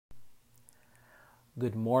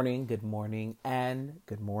good morning,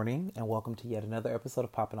 and welcome to yet another episode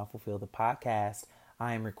of Popping Off Fulfill the podcast.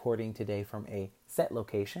 I am recording today from a set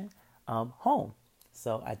location, home.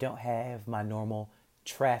 So I don't have my normal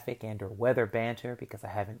traffic and or weather banter because I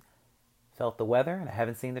haven't felt the weather and I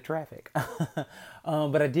haven't seen the traffic.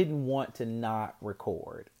 But I didn't want to not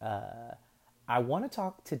record. I want to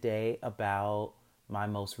talk today about my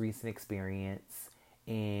most recent experience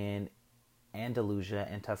in Andalusia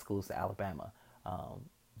and Tuscaloosa, Alabama.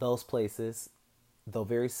 Those places, though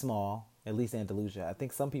very small, at least Andalusia, I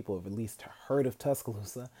think some people have at least heard of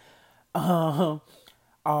Tuscaloosa, um,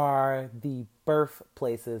 are the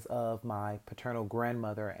birthplaces of my paternal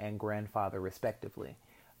grandmother and grandfather, respectively.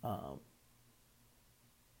 Um,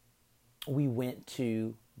 we went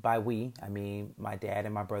to, by we, I mean my dad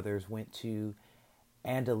and my brothers went to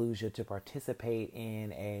Andalusia to participate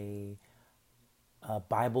in a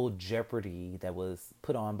Bible Jeopardy that was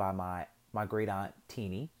put on by my great aunt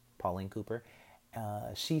Teeny, Pauline Cooper.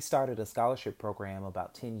 She started a scholarship program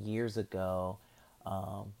about 10 years ago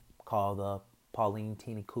called the Pauline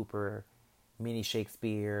Teeny Cooper Mini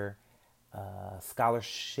Shakespeare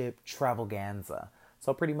Scholarship Travaganza.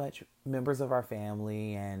 So pretty much members of our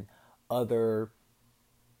family and other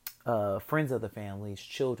friends of the family's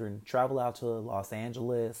children travel out to Los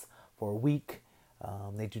Angeles for a week.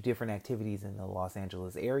 They do different activities in the Los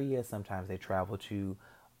Angeles area. Sometimes they travel to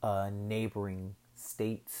neighboring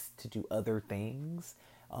states to do other things.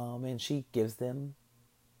 And she gives them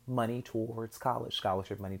money towards college,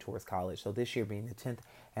 scholarship money towards college. So this year being the 10th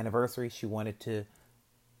anniversary, she wanted to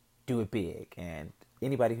do it big. And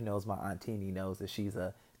anybody who knows my Aunt Teeny knows that she's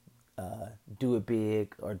a do it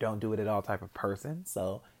big or don't do it at all type of person.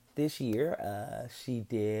 So this year, she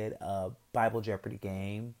did a Bible Jeopardy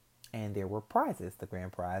game and there were prizes. The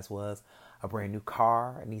grand prize was a brand new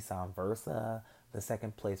car, a Nissan Versa. The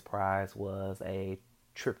second place prize was a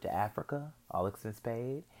trip to Africa, all expense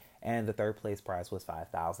paid. And the third place prize was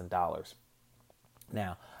 $5,000.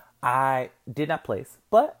 Now, I did not place,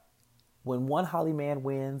 but when one Holly man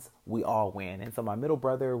wins, we all win. And so my middle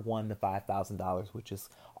brother won the $5,000, which is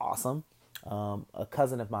awesome. A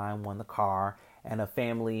cousin of mine won the car, and a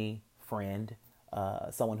family friend,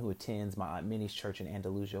 someone who attends my Aunt Minnie's church in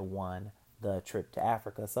Andalusia, won the trip to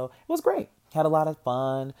Africa. So it was great. Had a lot of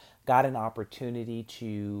fun. Got an opportunity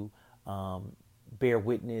to bear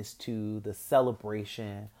witness to the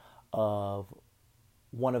celebration of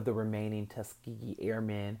one of the remaining Tuskegee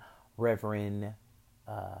Airmen, Reverend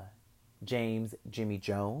James Jimmy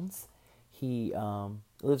Jones. He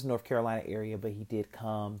lives in North Carolina area, but he did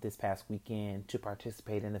come this past weekend to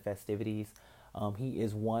participate in the festivities. He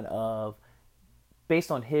is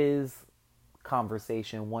based on his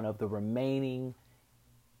conversation, one of the remaining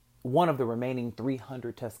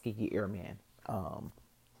 300 Tuskegee Airmen.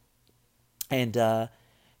 And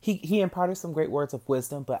he imparted some great words of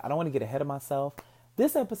wisdom, but I don't want to get ahead of myself.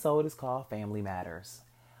 This episode is called Family Matters.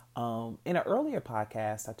 In an earlier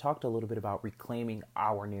podcast, I talked a little bit about reclaiming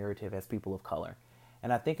our narrative as people of color.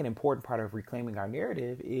 And I think an important part of reclaiming our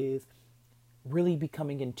narrative is really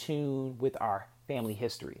becoming in tune with our family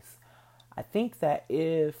histories. I think that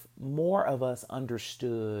if more of us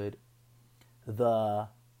understood the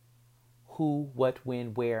who, what,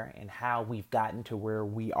 when, where, and how we've gotten to where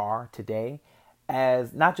we are today,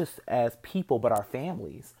 as not just as people, but our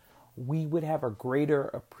families, we would have a greater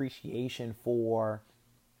appreciation for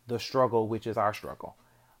the struggle, which is our struggle.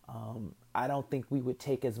 I don't think we would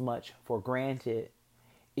take as much for granted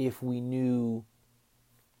if we knew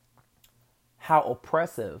how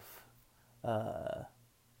oppressive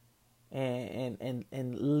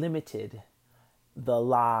and limited the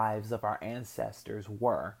lives of our ancestors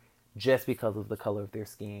were, just because of the color of their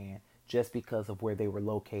skin, just because of where they were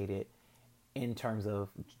located in terms of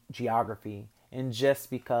geography, and just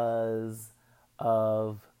because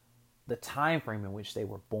of the time frame in which they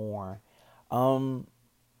were born.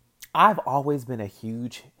 I've always been a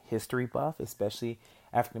huge history buff, especially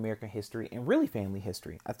African American history and really family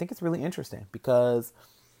history. I think it's really interesting because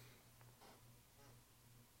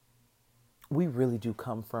we really do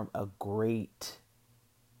come from a great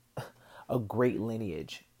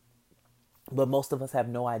lineage, but most of us have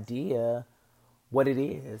no idea what it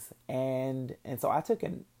is. And so I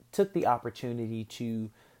took the opportunity to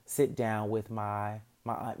sit down with my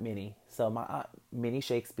Aunt Minnie. So my Aunt Minnie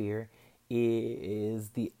Shakespeare is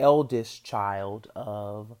the eldest child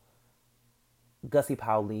of Gussie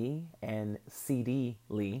Powell Lee and C.D.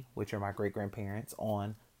 Lee, which are my great grandparents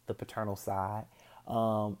on the paternal side.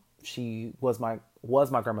 She was my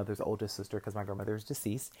grandmother's oldest sister because my grandmother is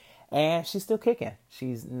deceased, and she's still kicking.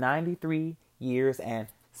 She's 93 years and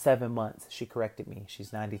 7 months. She corrected me.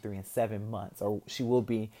 She's 93 in 7 months, or she will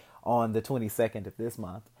be on the 22nd of this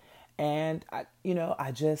month. And I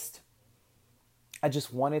just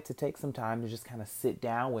wanted to take some time to just kind of sit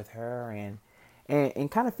down with her and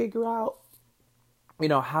kind of figure out,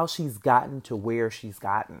 how she's gotten to where she's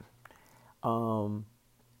gotten in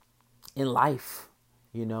life,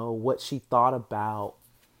 what she thought about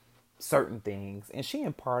certain things. And she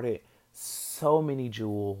imparted so many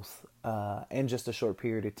jewels in just a short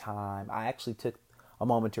period of time. I actually took a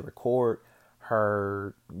moment to record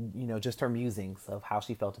her, just her musings of how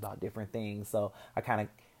she felt about different things. So I kind of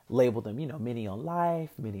labeled them, many on life,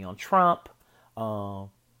 many on Trump,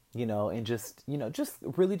 and just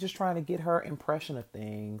really just trying to get her impression of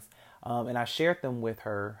things. And I shared them with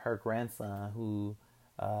her grandson, who,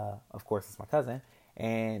 of course, is my cousin.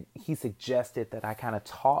 And he suggested that I kind of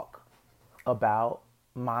talk about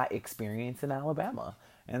my experience in Alabama.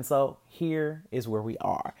 And so here is where we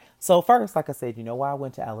are. So first, like I said, why I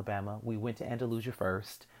went to Alabama. We went to Andalusia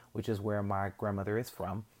first, which is where my grandmother is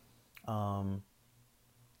from.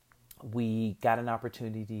 We got an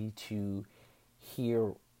opportunity to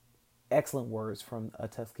hear excellent words from a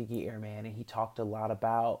Tuskegee Airman. And he talked a lot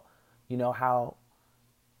about, how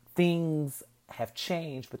things have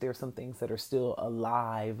changed, but there are some things that are still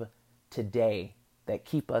alive today that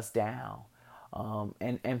keep us down.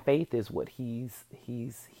 And faith is what he's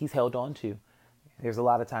held on to. There's a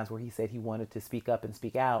lot of times where he said he wanted to speak up and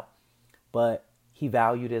speak out, but he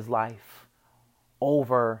valued his life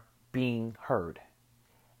over being heard.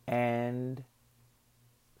 And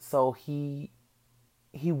so he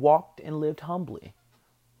walked and lived humbly,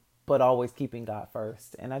 but always keeping God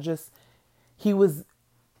first. And he was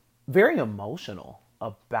very emotional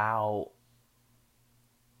about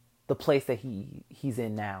the place that he's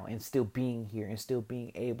in now, and still being here, and still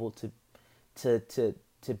being able to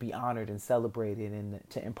be honored and celebrated, and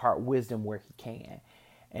to impart wisdom where he can.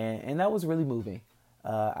 And that was really moving.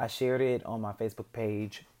 I shared it on my Facebook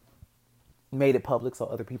page, made it public so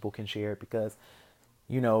other people can share it, because,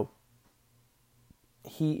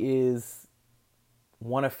 he is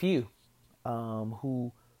one of few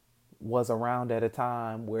who was around at a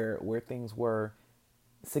time where things were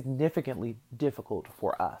significantly difficult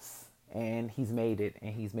for us. And he's made it,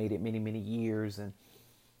 and he's made it many, many years, and,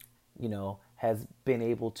 has been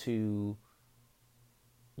able to,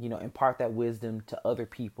 impart that wisdom to other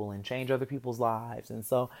people and change other people's lives. And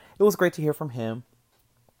so it was great to hear from him.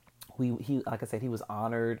 He like I said, he was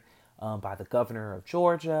honored by the governor of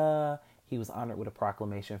Georgia. He was honored with a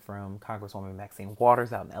proclamation from Congresswoman Maxine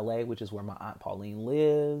Waters out in LA, which is where my Aunt Pauline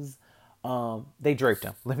lives. They draped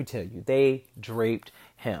him. Let me tell you, they draped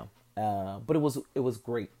him. But it was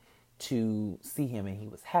great to see him, and he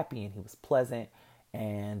was happy, and he was pleasant,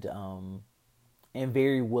 and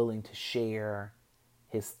very willing to share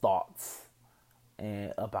his thoughts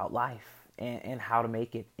about life and how to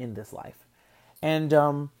make it in this life.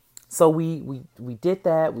 And so we did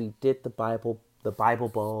that. We did the Bible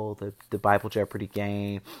Bowl, the Bible Jeopardy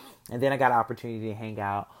game, and then I got an opportunity to hang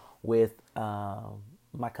out with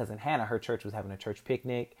my cousin Hannah. Her church was having a church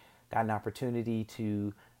picnic. Got an opportunity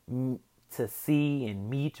to see and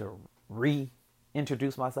meet or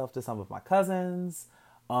reintroduce myself to some of my cousins.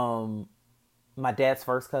 My dad's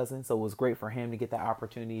first cousin, so it was great for him to get that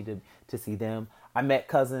opportunity to see them. I met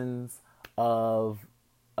cousins of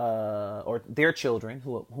or their children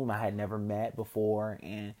whom I had never met before,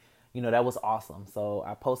 and that was awesome. So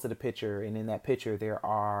I posted a picture, and in that picture there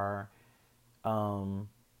are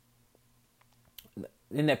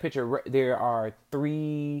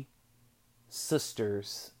three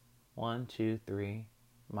sisters. 1, 2, 3.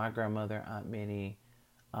 My grandmother, Aunt Minnie,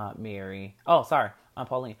 Aunt Mary. Oh, sorry, Aunt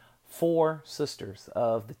Pauline. 4 sisters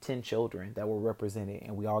of the 10 children that were represented,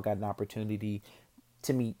 and we all got an opportunity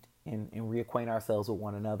to meet and reacquaint ourselves with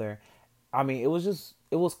one another. I mean, it was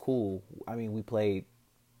cool. I mean, we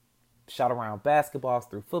shot around basketballs,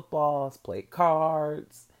 threw footballs, played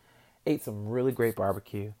cards, ate some really great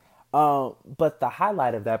barbecue. But the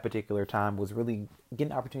highlight of that particular time was really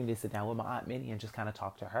getting an opportunity to sit down with my Aunt Minnie and just kind of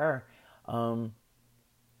talk to her. I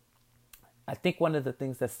think one of the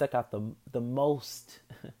things that stuck out the most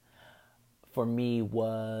for me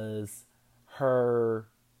was her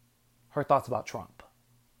thoughts about Trump.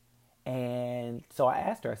 And so I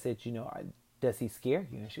asked her, I said, does he scare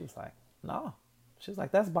you? And she was like, no. She was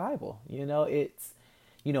like, that's Bible. It's,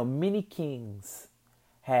 many kings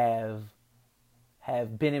have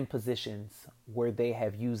been in positions where they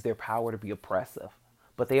have used their power to be oppressive,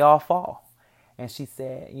 but they all fall. And she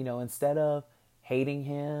said, instead of hating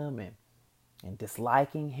him and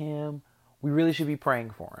disliking him, we really should be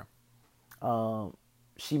praying for him.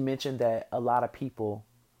 She mentioned that a lot of people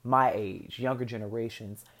my age, younger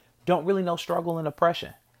generations, don't really know struggle and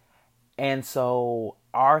oppression. And so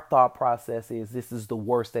our thought process is this is the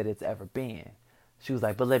worst that it's ever been. She was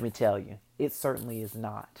like, but let me tell you, it certainly is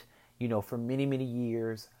not. You know, for many, many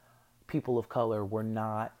years, people of color were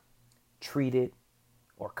not treated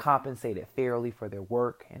or compensated fairly for their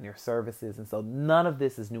work and their services. And so none of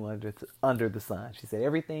this is new under the sun. She said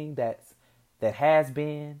everything that has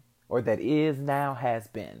been or that is now has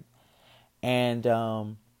been. And,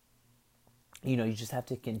 you know, you just have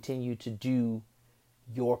to continue to do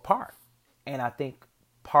your part. And I think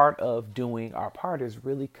part of doing our part is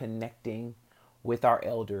really connecting with our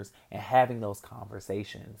elders and having those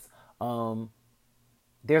conversations.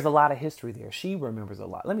 There's a lot of history there. She remembers a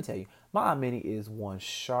lot. Let me tell you, my Aunt Minnie is one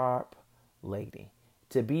sharp lady.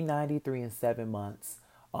 To be 93 in 7 months,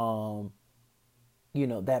 you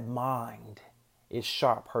know, that mind is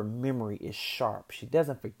sharp. Her memory is sharp. She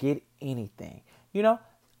doesn't forget anything. You know,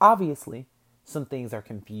 obviously, some things are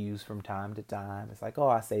confused from time to time. It's like, oh,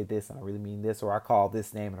 I say this and I really mean this, or I call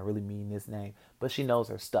this name and I really mean this name. But she knows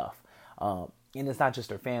her stuff. And it's not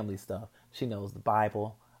just her family stuff. She knows the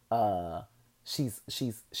Bible. She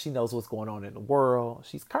knows what's going on in the world.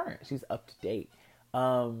 She's current. She's up to date.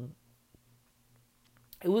 It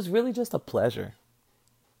was really just a pleasure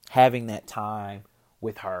having that time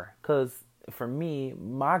with her. Because for me,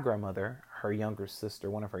 my grandmother, her younger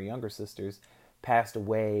sister, one of her younger sisters, passed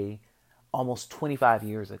away almost 25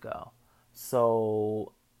 years ago.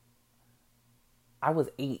 So I was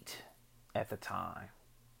 8 at the time.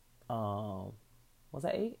 Was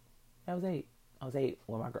I 8? I was 8. I was 8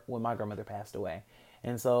 when my grandmother passed away.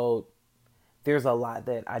 And so there's a lot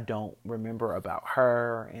that I don't remember about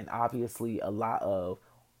her, and obviously a lot of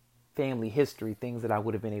family history, things that I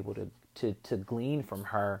would have been able to glean from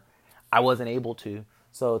her, I wasn't able to.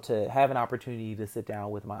 So to have an opportunity to sit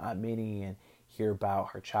down with my Aunt Minnie and hear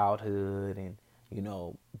about her childhood and, you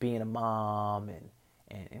know, being a mom and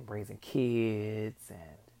raising kids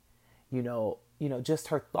and, you know, just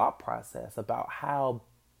her thought process about how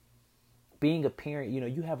being a parent, you know,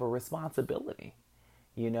 you have a responsibility,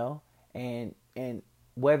 you know, and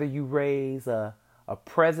whether you raise a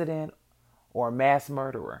president or a mass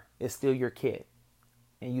murderer, it's still your kid.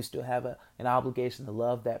 And you still have an obligation to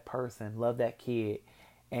love that person, love that kid.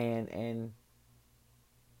 And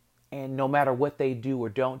no matter what they do or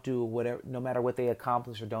don't do, or whatever, no matter what they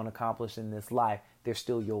accomplish or don't accomplish in this life, they're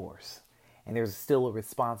still yours. And there's still a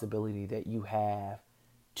responsibility that you have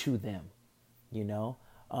to them, you know?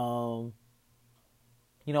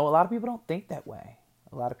 You know, a lot of people don't think that way.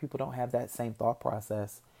 A lot of people don't have that same thought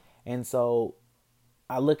process. And so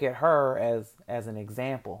I look at her as an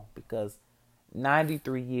example, because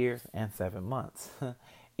 93 years and 7 months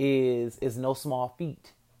is no small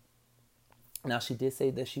feat. Now, she did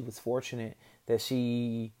say that she was fortunate that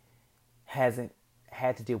she hasn't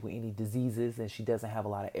had to deal with any diseases and she doesn't have a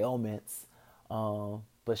lot of ailments.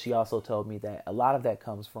 But she also told me that a lot of that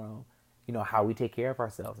comes from, you know, how we take care of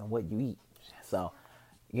ourselves and what you eat. So,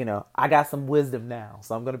 you know, I got some wisdom now.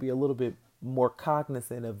 So I'm going to be a little bit more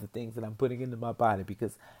cognizant of the things that I'm putting into my body,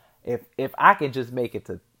 because if I can just make it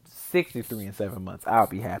to 63 in 7 months, I'll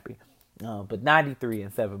be happy. But 93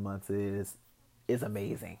 in 7 months is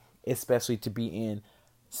amazing, especially to be in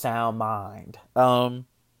sound mind.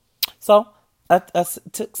 So I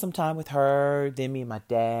took some time with her. Then me and my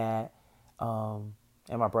dad and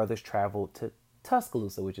my brothers traveled to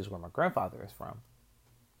Tuscaloosa, which is where my grandfather is from.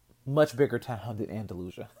 Much bigger town than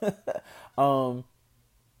Andalusia.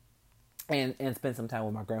 And spent some time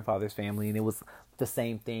with my grandfather's family, and it was the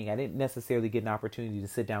same thing. I didn't necessarily get an opportunity to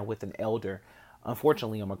sit down with an elder.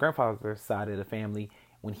 Unfortunately, on my grandfather's side of the family,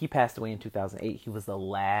 when he passed away in 2008, he was the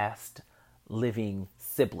last living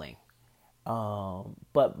sibling.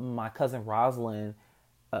 But my cousin Rosalind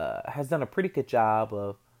has done a pretty good job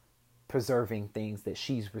of preserving things that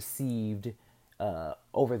she's received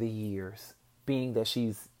over the years, being that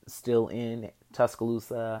she's still in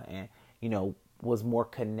Tuscaloosa and, you know, was more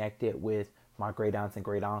connected with my great aunts and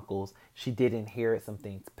great uncles. She did inherit some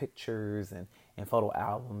things, pictures and photo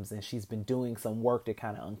albums, and she's been doing some work to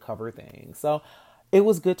kind of uncover things. So it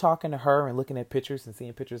was good talking to her and looking at pictures and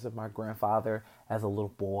seeing pictures of my grandfather as a little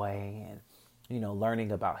boy, and, you know,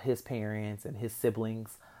 learning about his parents and his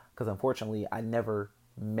siblings, because unfortunately I never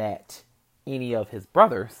met any of his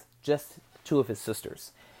brothers, just 2 of his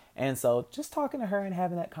sisters. And so just talking to her and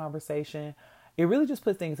having that conversation, it really just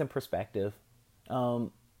put things in perspective.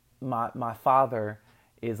 My father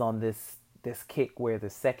is on this kick where the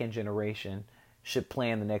second generation should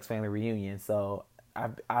plan the next family reunion. So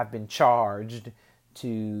I've been charged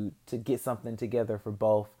to get something together for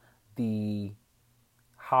both the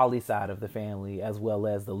Holly side of the family as well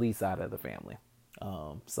as the Lee side of the family.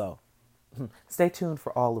 So stay tuned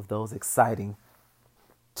for all of those exciting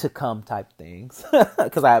to come type things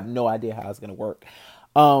because I have no idea how it's going to work.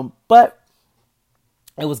 But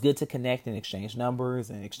it was good to connect and exchange numbers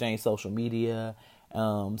and exchange social media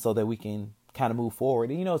so that we can kind of move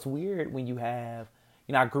forward. And, it's weird when you have,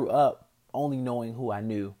 I grew up only knowing who I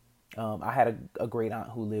knew. I had a great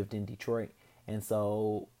aunt who lived in Detroit. And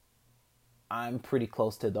so I'm pretty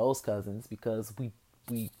close to those cousins because we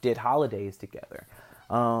did holidays together.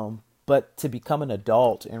 But to become an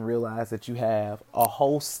adult and realize that you have a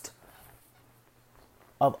host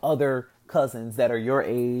of other cousins that are your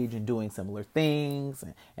age and doing similar things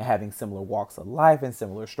and having similar walks of life and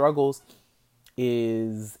similar struggles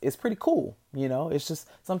is pretty cool. It's just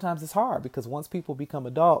sometimes it's hard because once people become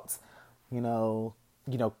adults,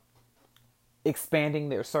 expanding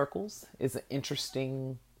their circles is an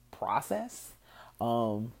interesting process.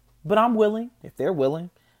 But I'm willing, if they're willing,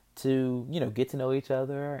 to, get to know each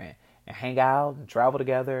other and hang out and travel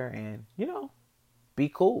together and, be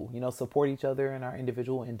cool, support each other in our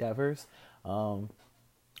individual endeavors,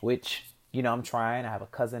 which, I'm trying. I have a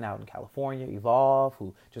cousin out in California, Evolve,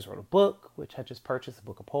 who just wrote a book, which I just purchased, a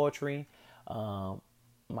book of poetry.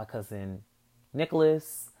 My cousin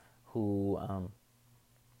Nicholas, who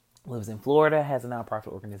lives in Florida, has a nonprofit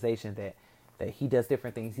organization that he does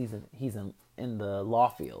different things. He's in the law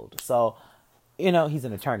field. So, he's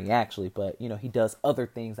an attorney actually, but, he does other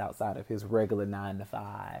things outside of his regular 9 to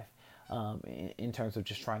 5 in terms of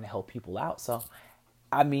just trying to help people out. So,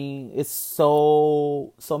 I mean, it's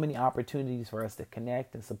so many opportunities for us to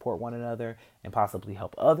connect and support one another and possibly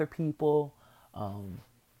help other people.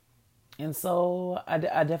 And so I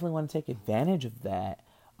definitely want to take advantage of that.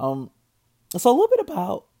 So a little bit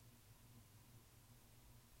about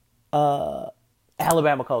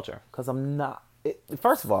Alabama culture, because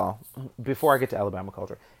first of all, before I get to Alabama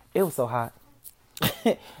culture, it was so hot.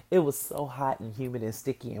 It was so hot and humid and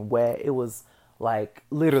sticky and wet. It was like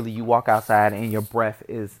literally you walk outside and your breath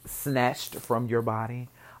is snatched from your body.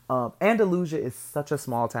 Andalusia is such a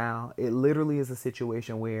small town. It literally is a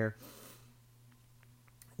situation where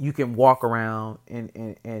you can walk around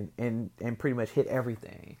and pretty much hit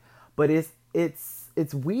everything. But it's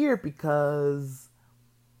weird because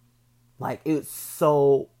like it was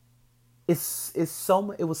so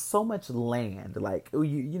much land. Like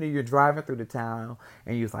you're driving through the town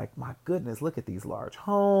and you're like, my goodness, look at these large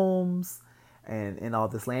homes and all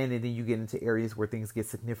this land. And then you get into areas where things get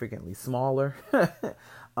significantly smaller.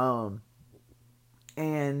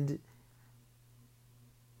 And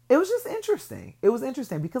it was just interesting. It was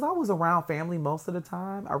interesting because I was around family most of the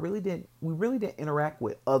time. We really didn't interact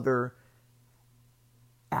with other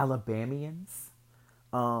Alabamians.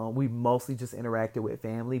 We mostly just interacted with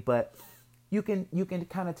family, but you can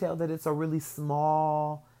kind of tell that it's a really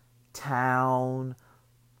small town,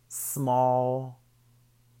 small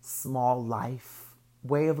life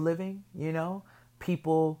way of living.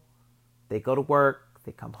 People, they go to work,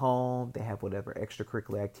 they come home, they have whatever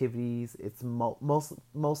extracurricular activities. It's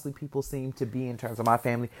mostly people seem to be, in terms of my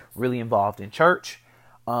family, really involved in church.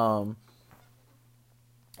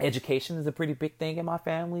 Education is a pretty big thing in my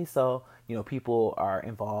family. So, people are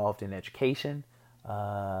involved in education.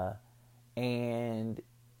 And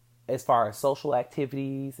as far as social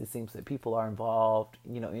activities, it seems that people are involved,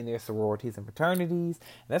 in their sororities and fraternities.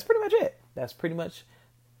 And that's pretty much it. That's pretty much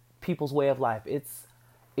people's way of life. It's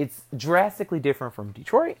drastically different from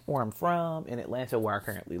Detroit, where I'm from, and Atlanta, where I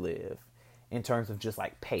currently live, in terms of just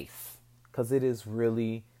like pace. Because it is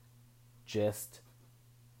really just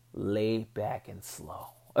laid back and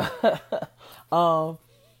slow.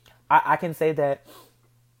 I can say that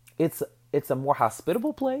it's a more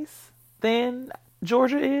hospitable place than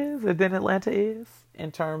Georgia is, or than Atlanta is,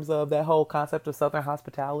 in terms of that whole concept of Southern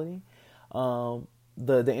hospitality. The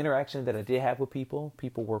interaction that I did have with people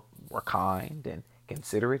were kind and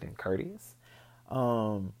considerate and courteous.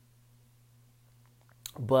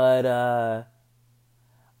 But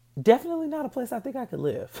definitely not a place I think I could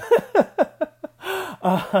live.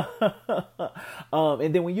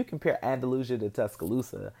 And then when you compare Andalusia to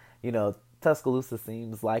Tuscaloosa, Tuscaloosa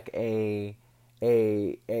seems like a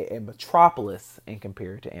metropolis in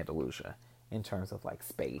compared to Andalusia in terms of like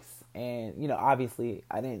space. And, obviously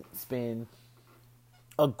I didn't spend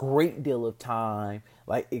a great deal of time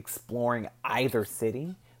like exploring either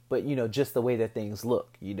city, but, just the way that things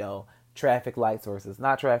look, traffic lights versus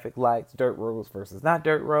not traffic lights, dirt roads versus not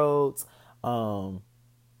dirt roads. A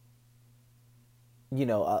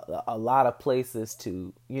lot of places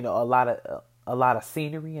to, a lot a lot of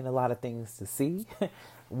scenery and a lot of things to see.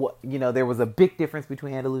 There was a big difference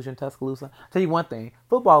between Andalusia and Tuscaloosa. I'll tell you one thing,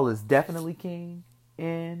 football is definitely king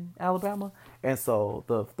in Alabama. And so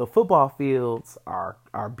the football fields are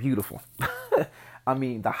beautiful. I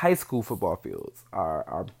mean, the high school football fields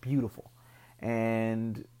are beautiful.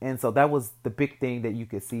 And so that was the big thing that you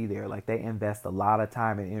could see there. Like, they invest a lot of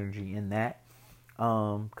time and energy in that.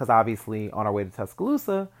 Because obviously on our way to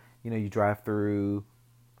Tuscaloosa, you drive through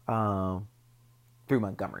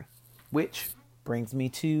Montgomery, which brings me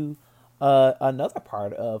to another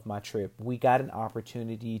part of my trip. We got an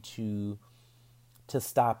opportunity to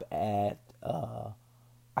stop at,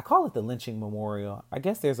 I call it the Lynching Memorial. I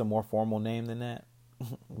guess there's a more formal name than that,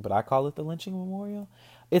 but I call it the Lynching Memorial.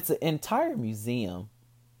 It's an entire museum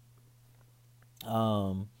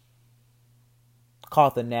called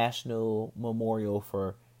the National Memorial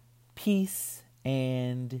for Peace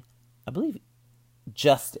and, I believe,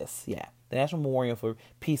 Justice. Yeah, the National Memorial for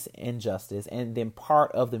Peace and Justice. And then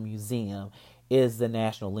part of the museum is the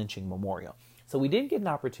National Lynching Memorial. So we didn't get an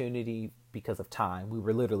opportunity because of time. We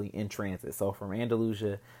were literally in transit. So from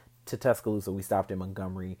Andalusia to Tuscaloosa, we stopped in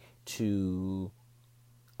Montgomery to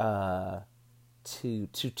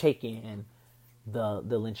take in the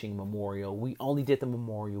Lynching Memorial. We only did the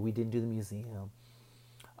memorial. We didn't do the museum.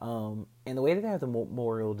 And the way that they have the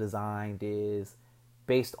memorial designed is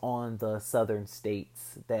based on the southern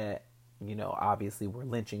states that, obviously where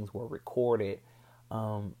lynchings were recorded.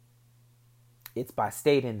 It's by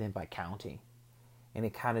state and then by county. And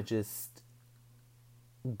it kind of just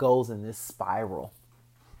goes in this spiral.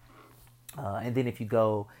 And then if you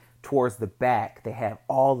go towards the back, they have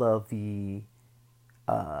all of the,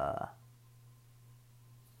 I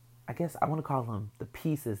guess I want to call them the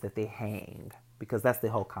pieces that they hang, because that's the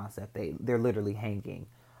whole concept. They're literally hanging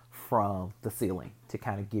from the ceiling to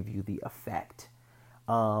kind of give you the effect.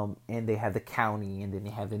 And they have the county, and then they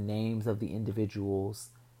have the names of the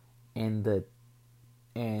individuals and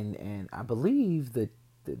and I believe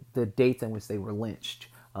the dates in which they were lynched.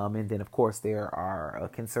 And then, of course, there are a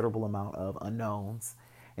considerable amount of unknowns.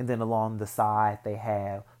 And then along the side, they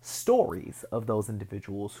have stories of those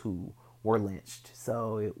individuals who were lynched.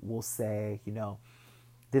 So it will say,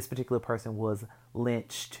 this particular person was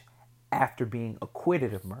lynched after being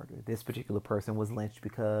acquitted of murder. This particular person was lynched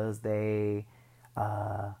because they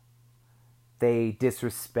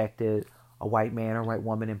disrespected a white man or white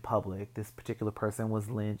woman in public. This particular person was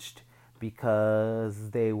lynched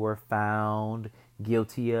because they were found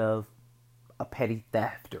guilty of a petty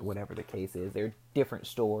theft or whatever the case is. They're different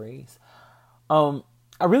stories. I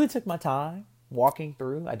really took my time walking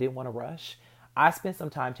through. I didn't want to rush. I spent some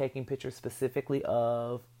time taking pictures specifically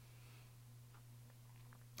of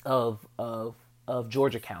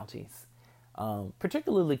Georgia counties,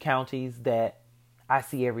 particularly counties that I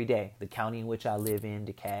see every day. The county in which I live in,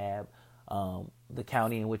 DeKalb, the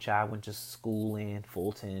county in which I went to school in,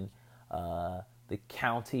 Fulton, the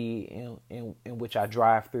county in which I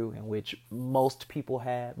drive through, in which most people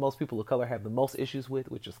of color have the most issues with,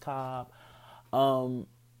 which is Cobb. And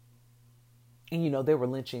there were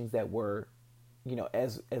lynchings that were,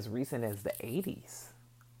 as recent as the 80s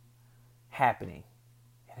happening.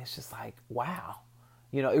 And it's just like, wow.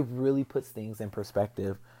 It really puts things in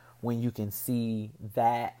perspective when you can see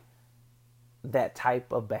that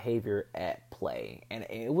type of behavior at play. And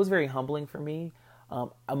it was very humbling for me.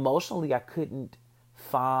 Emotionally, I couldn't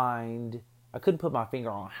put my finger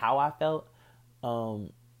on how I felt,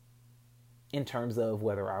 in terms of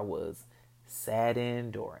whether I was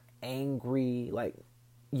saddened or angry. Like,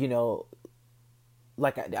 I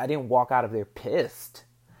didn't walk out of there pissed.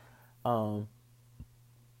 I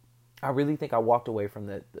really think I walked away from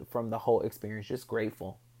the whole experience just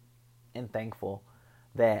grateful and thankful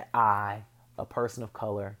that I, a person of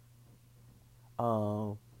color,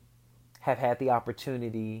 have had the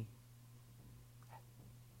opportunity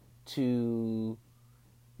to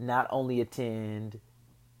not only attend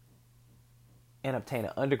and obtain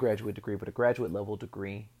an undergraduate degree, but a graduate level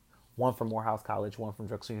degree, one from Morehouse College, one from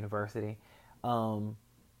Drexel University, and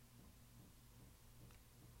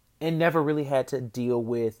never really had to deal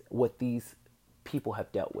with what these people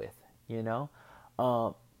have dealt with,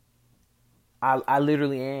 I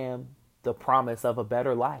literally am the promise of a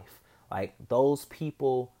better life. Like, those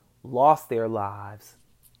people lost their lives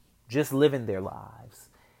just living their lives.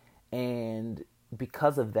 And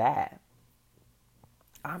because of that,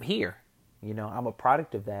 I'm here. I'm a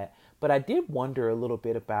product of that. But I did wonder a little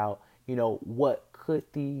bit about, what could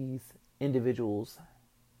these individuals,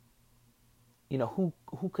 who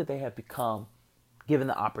could they have become given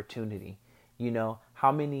the opportunity?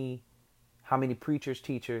 How many preachers,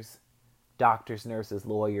 teachers, doctors, nurses,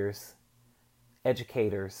 lawyers,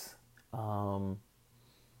 educators, uh,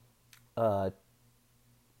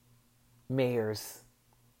 mayors,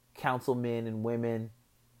 councilmen and women,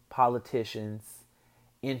 politicians,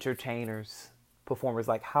 entertainers, performers.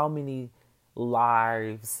 Like, how many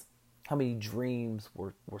lives, how many dreams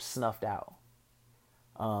were snuffed out,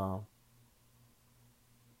 um,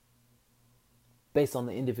 based on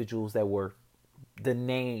the individuals that were the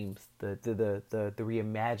names, the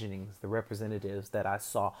reimaginings, the representatives that I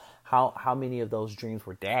saw. How many of those dreams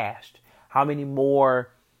were dashed? How many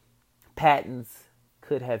more patents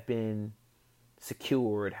could have been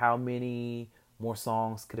secured? How many more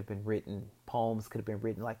songs could have been written? Poems could have been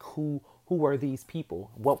written? Like, who were these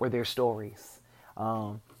people? What were their stories?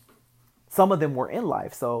 Some of them were in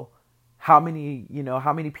life. So how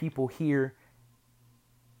many people here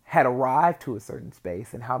had arrived to a certain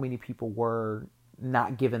space, and how many people were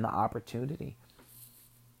not given the opportunity?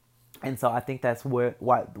 And so I think that's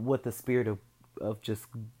what the spirit of just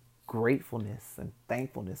gratefulness and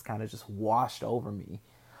thankfulness kind of just washed over me.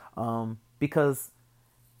 Because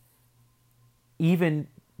even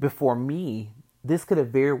before me, this could have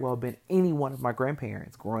very well been any one of my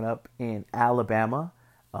grandparents growing up in Alabama,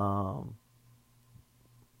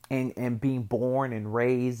 and being born and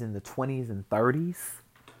raised in the 20s and 30s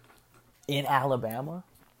in Alabama,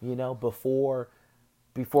 before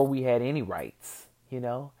we had any rights,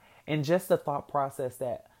 and just the thought process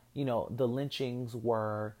that, the lynchings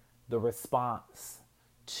were the response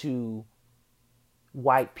to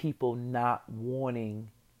white people not wanting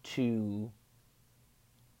to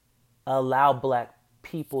allow black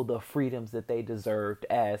people the freedoms that they deserved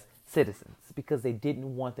as citizens, because they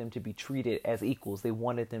didn't want them to be treated as equals. They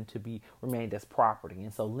wanted them to be remained as property.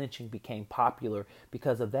 And so lynching became popular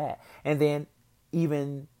because of that. And then,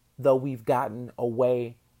 even though we've gotten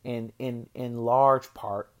away in large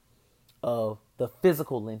part of the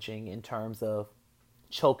physical lynching, in terms of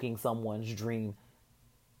choking someone's dream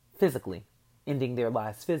physically, ending their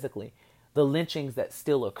lives physically, the lynchings that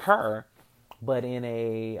still occur, but in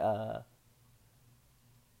a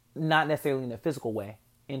not necessarily in a physical way,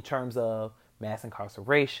 in terms of mass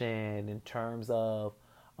incarceration, in terms of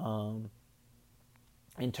all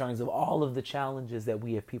of the challenges that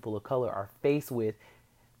we as people of color are faced with,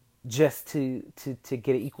 just to get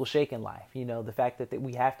an equal shake in life. The fact that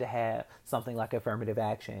we have to have something like affirmative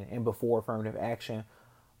action, and before affirmative action,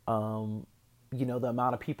 the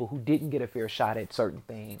amount of people who didn't get a fair shot at certain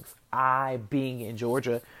things. I, being in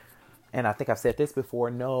Georgia, and I think I've said this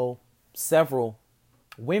before, know several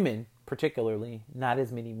women, particularly, not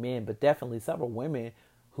as many men, but definitely several women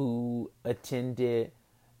who attended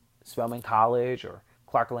Spelman College or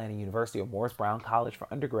Clark Atlanta University or Morris Brown College for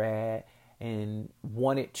undergrad, and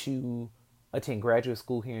wanted to attend graduate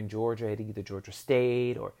school here in Georgia at either Georgia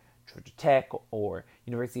State or Georgia Tech or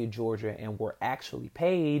University of Georgia, and were actually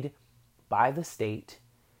paid by the state,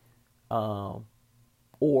 or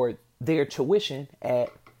their tuition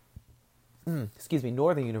at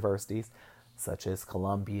northern universities such as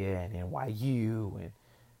Columbia and NYU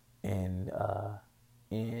and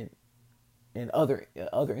other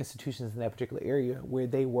institutions in that particular area, where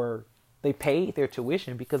they paid their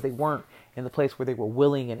tuition because they weren't in the place where they were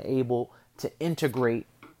willing and able to integrate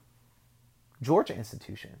Georgia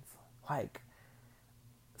institutions.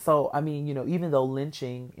 Even though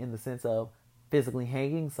lynching, in the sense of physically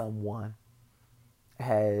hanging someone,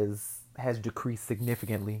 has decreased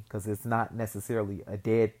significantly, because it's not necessarily a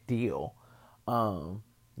dead deal. The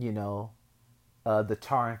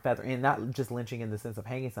tar and feathering, and not just lynching in the sense of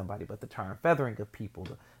hanging somebody, but the tar and feathering of people,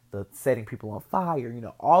 the setting people on fire,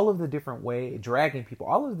 all of the different ways, dragging people,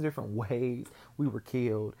 all of the different ways we were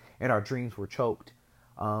killed and our dreams were choked.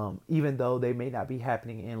 Even though they may not be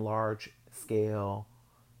happening in large scale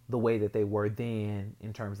the way that they were then,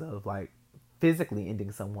 in terms of like physically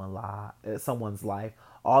ending someone's life,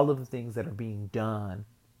 all of the things that are being done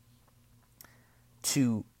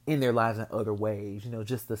to end their lives in other ways,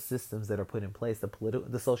 just the systems that are put in place,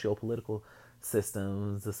 the socio-political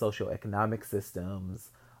systems, the socio-economic systems,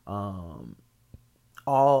 all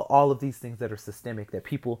of these things that are systemic, that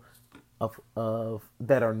people of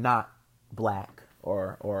that are not black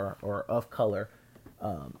or of color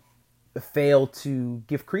fail to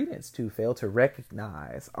give credence to, fail to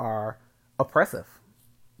recognize, are oppressive.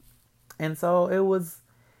 And so it was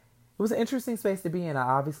an interesting space to be in. I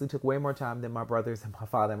obviously took way more time than my brothers and my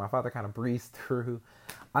father. My father kind of breezed through.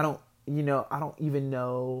 I don't even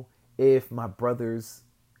know if my brothers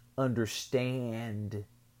understand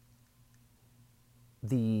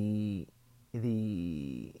the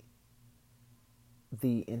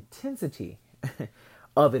intensity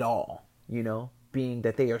of it all, being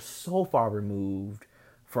that they are so far removed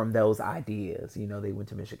from those ideas. You know, they went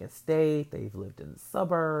to Michigan State. They've lived in the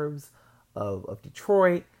suburbs of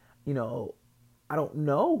Detroit. You know, I don't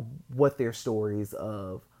know what their stories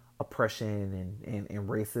of oppression and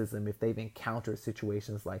racism, if they've encountered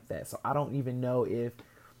situations like that. So I don't even know if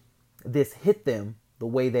this hit them the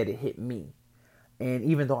way that it hit me. And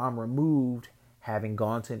even though I'm removed, having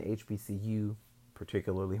gone to an HBCU,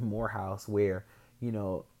 particularly Morehouse, where, you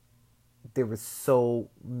know, there was so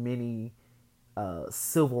many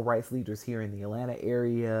civil rights leaders here in the Atlanta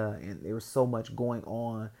area, and there was so much going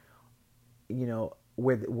on, you know,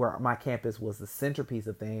 where my campus was the centerpiece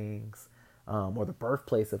of things, or the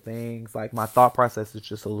birthplace of things. Like, my thought process is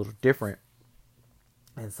just a little different.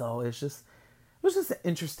 And so it was just an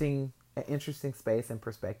interesting space and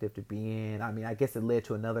perspective to be in. I mean, I guess it led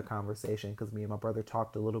to another conversation because me and my brother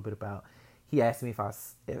talked a little bit about, he asked me if I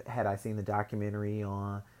had seen the documentary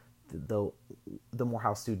on the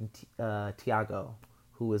Morehouse student, Tiago,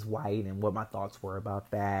 who is white, and what my thoughts were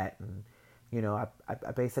about that. And, you know,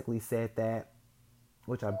 I basically said that,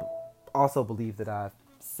 which I also believe that I've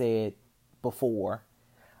said before,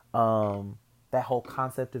 that whole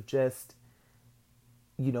concept of just,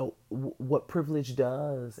 you know, what privilege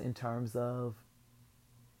does in terms of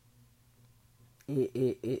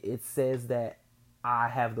it says that I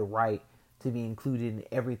have the right to be included in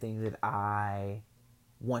everything that I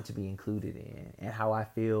want to be included in, and how I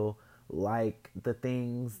feel like the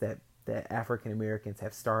things that African Americans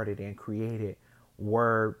have started and created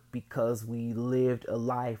were because we lived a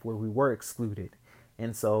life where we were excluded.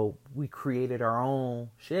 And so we created our own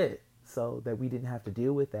shit so that we didn't have to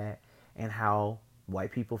deal with that, and how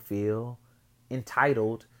white people feel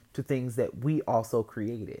entitled to things that we also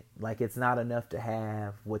created. Like, it's not enough to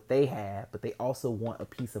have what they have, but they also want a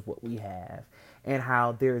piece of what we have. And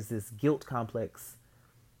how there's this guilt complex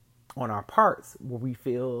on our parts where we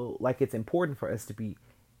feel like it's important for us to be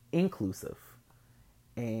inclusive.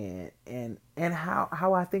 And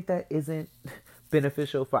how I think that isn't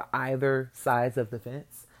beneficial for either sides of the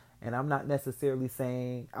fence. And I'm not necessarily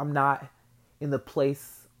saying, I'm not in the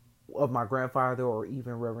place of my grandfather or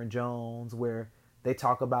even Reverend Jones, where they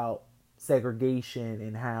talk about segregation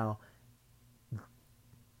and how,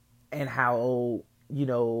 you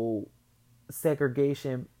know,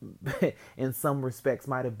 segregation in some respects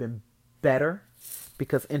might have been better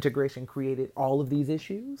because integration created all of these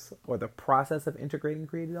issues, or the process of integrating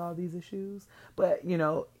created all of these issues. But,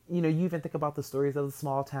 you even think about the stories of the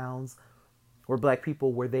small towns where black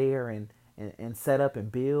people were there and set up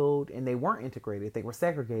and build, and they weren't integrated. They were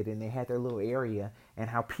segregated, and they had their little area, and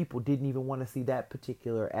how people didn't even want to see that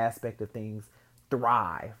particular aspect of things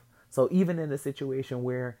thrive. So even in a situation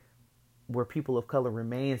where people of color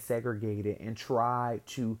remain segregated and try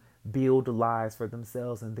to build lives for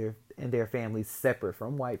themselves and their families separate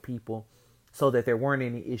from white people so that there weren't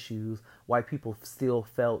any issues, white people still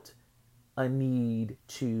felt a need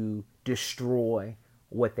to destroy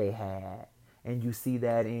what they had. And you see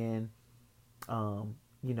that in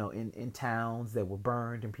in towns that were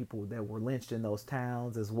burned and people that were lynched in those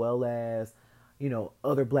towns, as well as,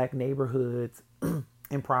 other black neighborhoods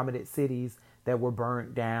in prominent cities that were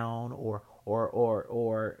burnt down, or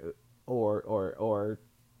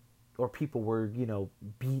people were,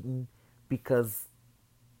 beaten because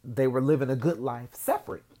they were living a good life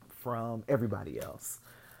separate from everybody else.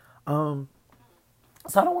 So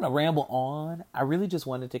I don't want to ramble on. I really just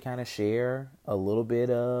wanted to kind of share a little bit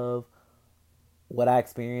of what I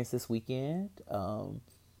experienced this weekend.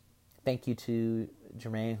 Thank you to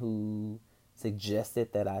Jermaine, who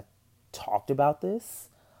suggested that I talked about this.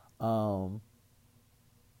 And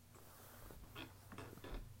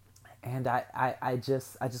I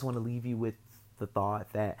just want to leave you with the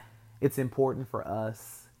thought that it's important for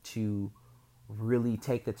us to really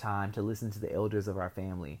take the time to listen to the elders of our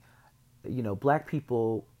family. Black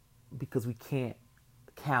people, because we can't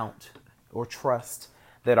count or trust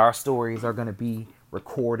that our stories are going to be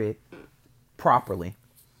recorded properly.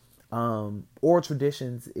 Oral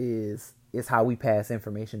traditions is how we pass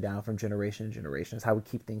information down from generation to generation. It's how we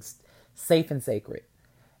keep things safe and sacred.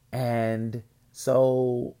 And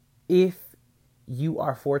so if you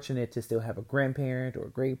are fortunate to still have a grandparent or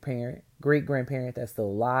a great grandparent that's still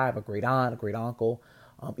alive, a great aunt, a great uncle,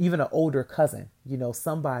 even an older cousin,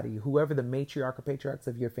 somebody, whoever the matriarch or patriarchs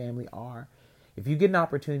of your family are, if you get an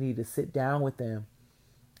opportunity to sit down with them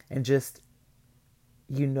and just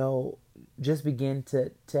begin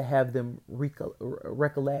to have them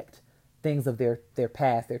recollect things of their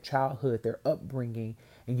past, their childhood, their upbringing,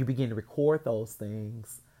 and you begin to record those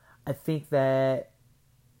things, I think that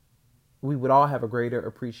we would all have a greater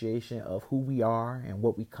appreciation of who we are and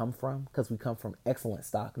what we come from, because we come from excellent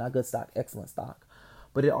stock, not good stock, excellent stock.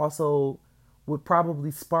 but it also would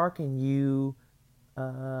probably spark in you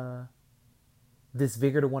this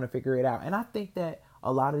vigor to want to figure it out. And I think that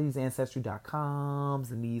a lot of these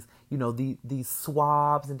ancestry.coms and these, these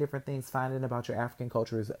swabs and different things finding about your African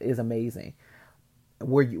culture is amazing.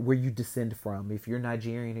 Where you descend from, if you're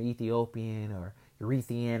Nigerian or Ethiopian or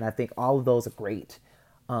Eritrean, I think all of those are great.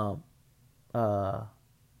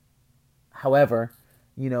 However,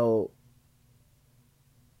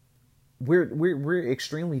 we're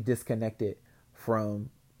extremely disconnected from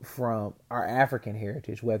our African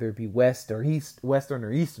heritage, whether it be Western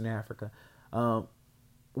or Eastern Africa.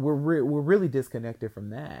 We're really disconnected from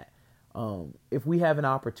that. If we have an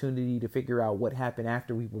opportunity to figure out what happened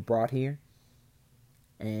after we were brought here,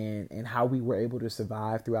 and how we were able to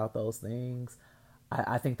survive throughout those things,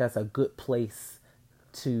 I think that's a good place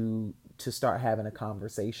to start having a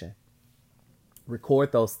conversation.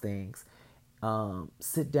 Record those things.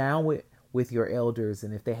 Sit down with your elders,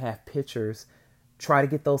 and if they have pictures, try to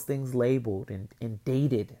get those things labeled and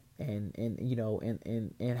dated, and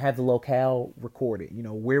have the locale recorded.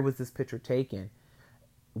 Where was this picture taken?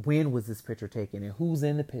 When was this picture taken? And who's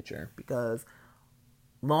in the picture? Because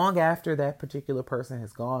long after that particular person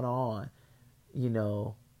has gone on,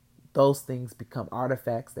 those things become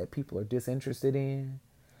artifacts that people are disinterested in.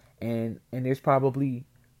 And there's probably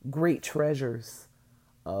great treasures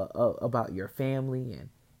about your family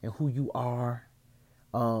and who you are.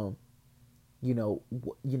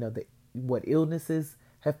 What illnesses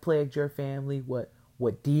have plagued your family, what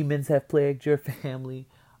demons have plagued your family.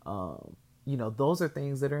 Those are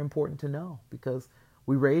things that are important to know, because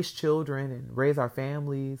we raise children and raise our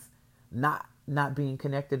families not being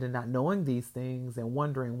connected and not knowing these things, and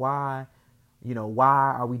wondering why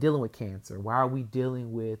are we dealing with cancer? Why are we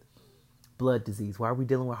dealing with blood disease? Why are we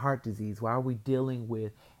dealing with heart disease? Why are we dealing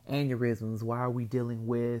with aneurysms? Why are we dealing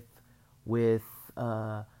with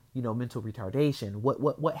mental retardation?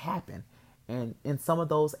 What happened? And some of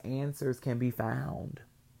those answers can be found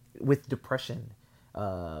with depression,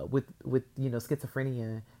 with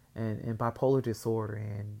schizophrenia and bipolar disorder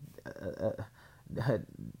and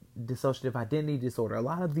dissociative identity disorder. A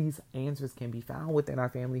lot of these answers can be found within our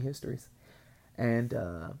family histories, and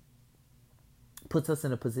puts us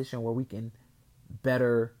in a position where we can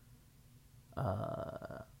better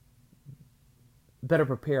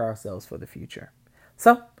prepare ourselves for the future.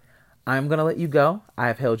 So I'm going to let you go. I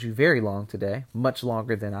have held you very long today, much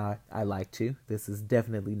longer than I like to. This is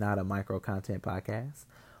definitely not a micro content podcast,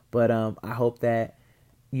 but I hope that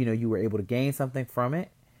you were able to gain something from it,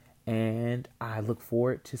 and I look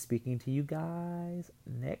forward to speaking to you guys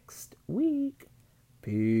next week.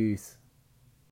 Peace.